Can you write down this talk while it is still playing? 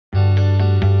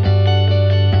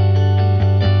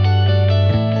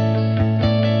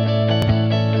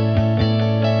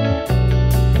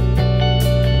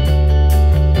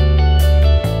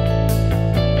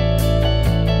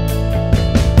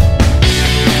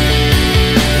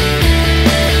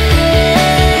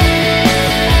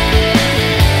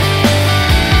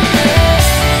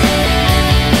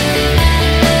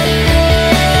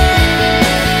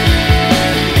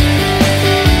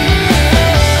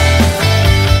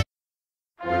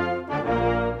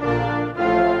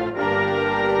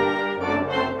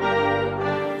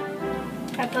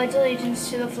pledge allegiance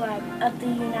to the flag of the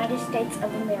United States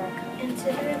of America and to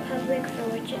the republic for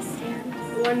which it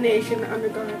stands, one nation under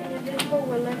God, indivisible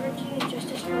with liberty and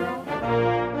justice for all.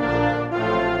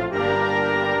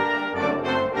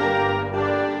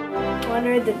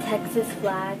 Honor the Texas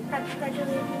flag. I pledge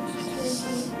allegiance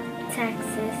to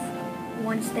Texas,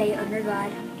 one state under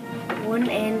God, one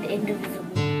and indivisible.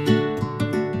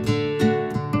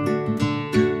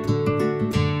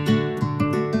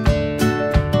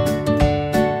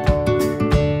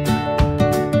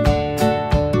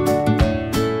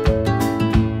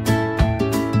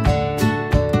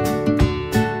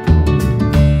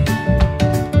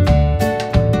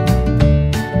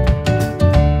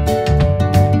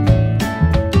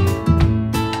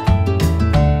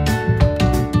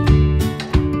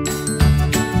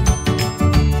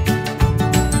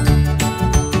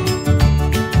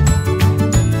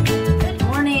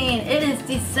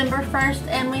 December 1st,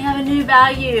 and we have a new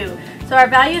value. So our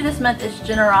value this month is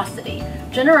generosity.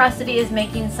 Generosity is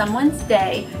making someone's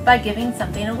day by giving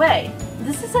something away.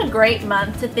 This is a great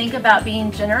month to think about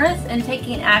being generous and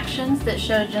taking actions that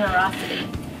show generosity.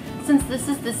 Since this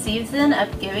is the season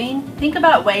of giving, think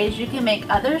about ways you can make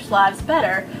others' lives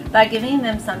better by giving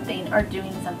them something or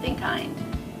doing something kind.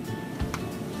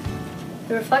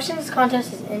 The Reflections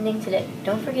contest is ending today.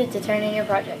 Don't forget to turn in your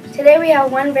projects. Today we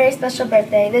have one very special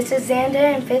birthday. This is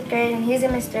Xander in 5th grade, and he's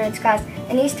in Miss Stewart's class,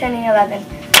 and he's turning 11.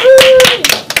 Woo!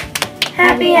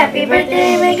 Happy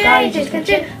birthday, may God your dreams come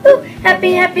true. Woo!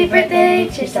 Happy birthday,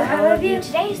 cheers to all of you.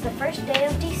 Today is the first day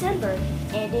of December,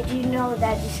 and did you know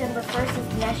that December 1st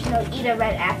is National Eat a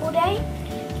Red Apple Day?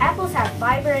 Apples have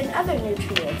fiber and other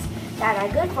nutrients that are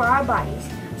good for our bodies.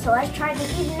 So let's try to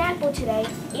eat an apple today,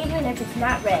 even if it's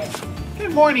not red.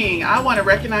 Good morning. I want to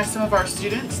recognize some of our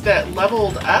students that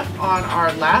leveled up on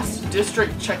our last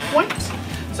district checkpoint.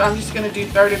 So I'm just going to do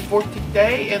 3rd and 4th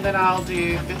today, and then I'll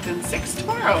do 5th and 6th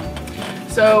tomorrow.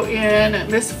 So in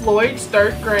Miss Floyd's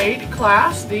 3rd grade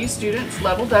class, these students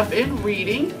leveled up in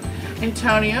reading.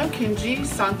 Antonio, Kenji,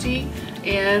 Santi,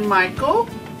 and Michael.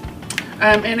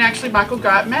 And actually Michael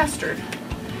got mastered.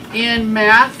 In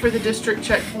math for the district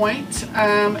checkpoint,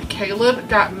 Caleb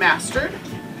got mastered.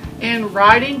 In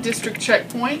writing district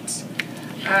checkpoint,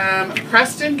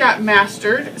 Preston got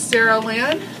mastered, Sarah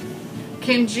Lynn,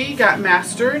 Kenji got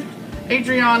mastered,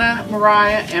 Adriana,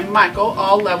 Mariah, and Michael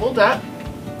all leveled up.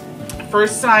 For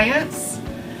science,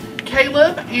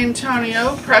 Caleb,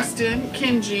 Antonio, Preston,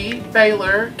 Kenji,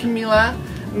 Baylor, Camila,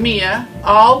 Mia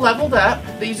all leveled up.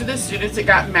 These are the students that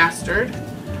got mastered.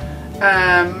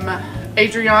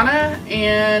 Adriana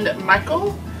and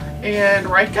Michael and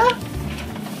Rika.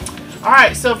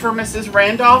 Alright, so for Mrs.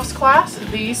 Randolph's class,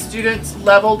 these students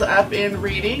leveled up in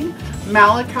reading.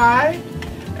 Malachi,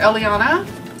 Eliana,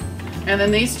 and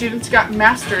then these students got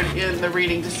mastered in the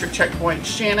reading district checkpoint.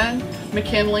 Shannon,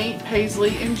 McKinley,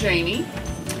 Paisley, and Janie.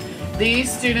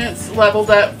 These students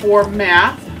leveled up for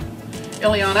math.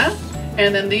 Eliana,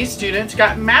 and then these students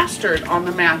got mastered on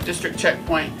the math district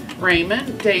checkpoint.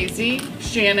 Raymond, Daisy,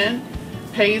 Shannon,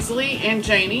 Paisley, and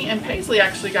Janie, and Paisley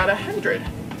actually got 100.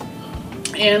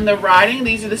 In the writing,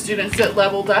 these are the students that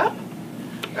leveled up.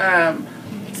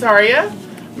 Saria,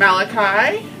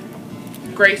 Malachi,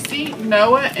 Gracie,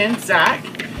 Noah, and Zach.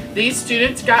 These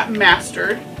students got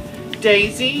mastered.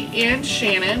 Daisy and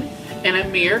Shannon and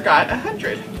Amir got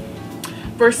 100.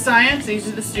 For science, these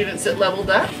are the students that leveled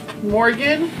up.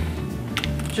 Morgan,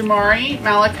 Jamari,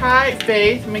 Malachi,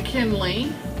 Faith,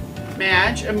 McKinley,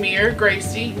 Madge, Amir,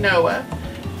 Gracie, Noah.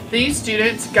 These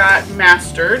students got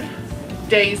mastered.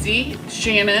 Daisy,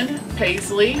 Shannon,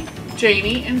 Paisley,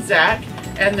 Janie, and Zach,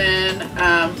 and then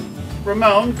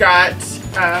Ramon got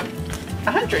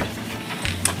 100.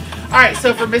 Alright,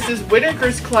 so for Mrs.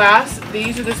 Whitaker's class,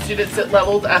 these are the students that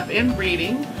leveled up in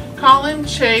reading. Colin,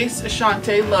 Chase,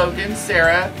 Ashante, Logan,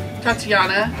 Sarah,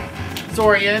 Tatiana,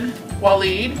 Zorian,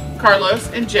 Waleed, Carlos,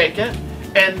 and Jacob.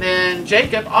 And then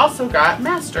Jacob also got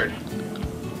mastered.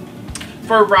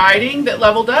 For writing that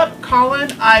leveled up,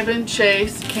 Colin, Ivan,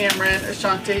 Chase, Cameron,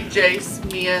 Ashante, Jace,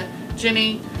 Mia,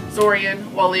 Jenny, Zorian,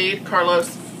 Waleed,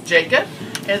 Carlos, Jacob.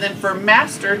 And then for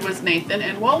mastered was Nathan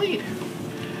and Waleed.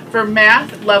 For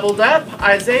math leveled up,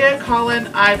 Isaiah, Colin,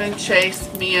 Ivan, Chase,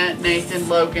 Mia, Nathan,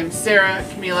 Logan, Sarah,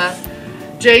 Camila,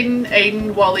 Jaden,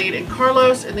 Aiden, Waleed, and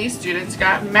Carlos. And these students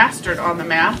got mastered on the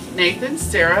math. Nathan,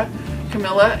 Sarah,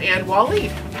 Camilla, and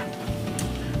Waleed.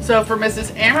 So for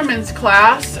Mrs. Ammerman's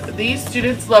class, these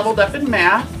students leveled up in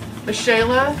math.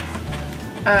 Michaela,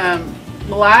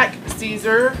 Malak,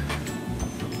 Caesar,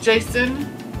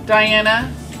 Jason,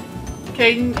 Diana,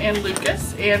 Caden, and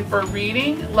Lucas. And for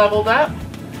reading, leveled up,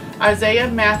 Isaiah,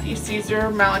 Matthew,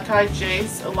 Caesar, Malachi,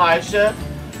 Jace, Elijah,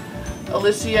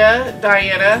 Alicia,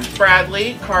 Diana,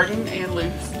 Bradley, Carden, and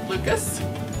Lucas.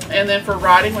 And then for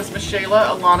writing was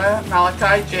Michaela, Alana,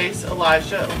 Malachi, Jace,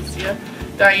 Elijah, Alicia,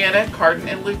 Diana, Carden,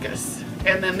 and Lucas.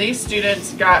 And then these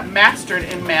students got mastered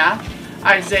in math: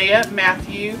 Isaiah,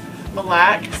 Matthew,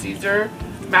 Malak, Caesar,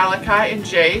 Malachi, and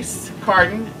Jace,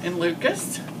 Carden, and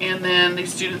Lucas. And then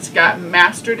these students got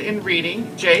mastered in reading: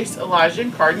 Jace, Elijah,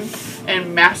 and Carden,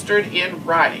 and mastered in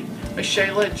writing: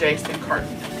 Michaela, Jace, and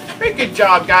Carden. Very good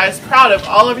job, guys. Proud of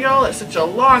all of y'all. It's such a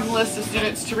long list of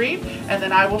students to read. And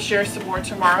then I will share some more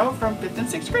tomorrow from 5th and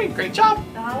 6th grade. Great job.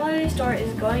 The holiday store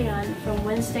is going on from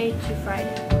Wednesday to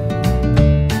Friday.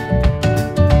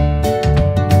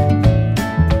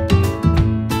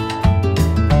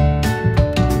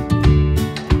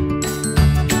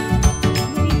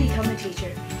 When did you become a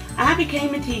teacher? I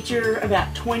became a teacher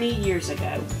about 20 years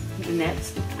ago. And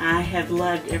I have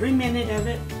loved every minute of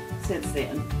it since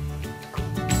then.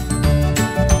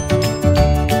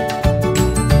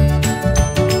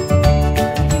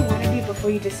 Before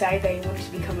you decided that you wanted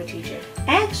to become a teacher?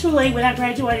 Actually, when I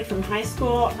graduated from high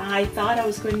school, I thought I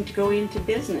was going to go into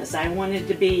business. I wanted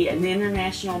to be an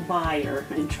international buyer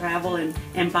and travel and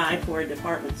buy for a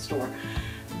department store.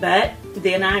 But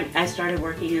then I started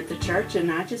working at the church,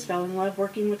 and I just fell in love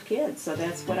working with kids. So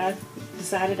that's what I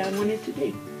decided I wanted to do.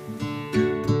 You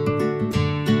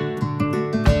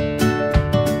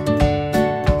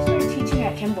started teaching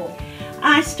at Kimball.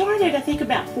 I started, I think,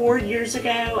 about 4 years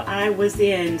ago. I was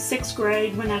in 6th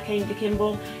grade when I came to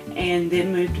Kimball, and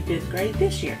then moved to 5th grade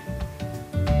this year.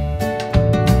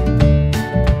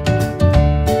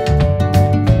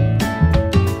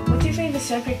 What's your favorite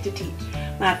subject to teach?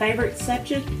 My favorite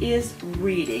subject is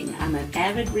reading. I'm an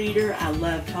avid reader. I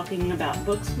love talking about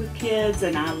books with kids,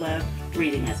 and I love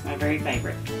reading. That's my very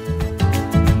favorite.